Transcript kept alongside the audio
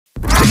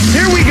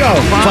go.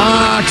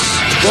 Fox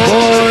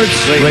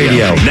Sports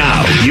Radio.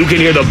 Now, you can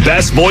hear the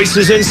best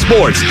voices in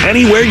sports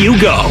anywhere you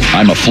go.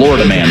 I'm a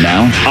Florida man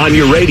now. On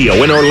your radio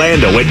in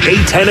Orlando at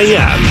 8:10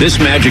 a.m. This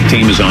Magic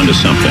team is onto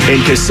something.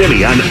 In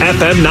Kissimmee on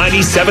FM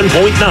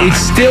 97.9. It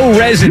still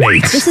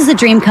resonates. This is a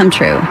dream come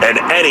true. And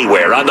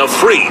anywhere on the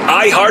free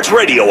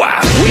iHeartRadio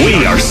app.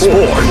 We are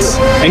sports.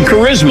 And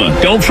charisma.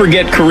 Don't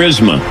forget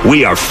charisma.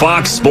 We are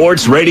Fox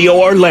Sports Radio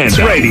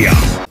Orlando. Radio.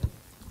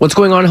 What's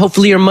going on?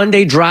 Hopefully your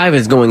Monday drive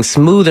is going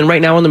smooth. And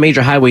right now on the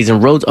major highways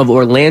and roads of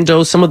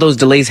Orlando, some of those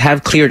delays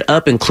have cleared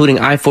up, including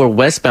I-4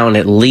 westbound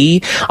at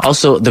Lee,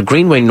 also the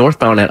Greenway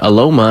northbound at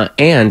Aloma,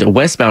 and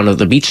westbound of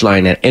the Beach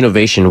Line at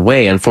Innovation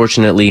Way.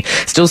 Unfortunately,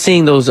 still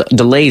seeing those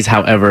delays,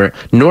 however,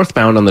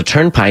 northbound on the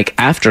Turnpike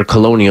after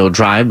Colonial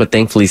Drive, but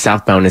thankfully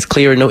southbound is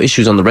clear. No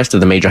issues on the rest of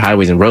the major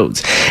highways and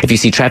roads. If you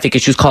see traffic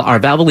issues, call our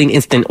Valvoline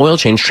Instant Oil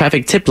Change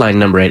traffic tip line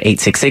number at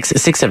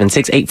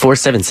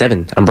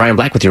 866-676-8477. I'm Brian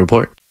Black with your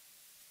report.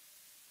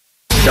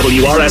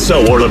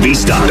 WRSO Orlo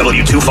Vista,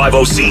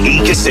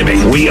 W250CE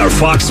Kissimmee. We are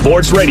Fox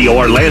Sports Radio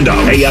Orlando,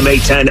 AM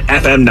 810,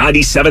 FM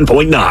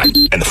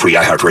 97.9, and the free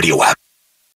iHeartRadio app.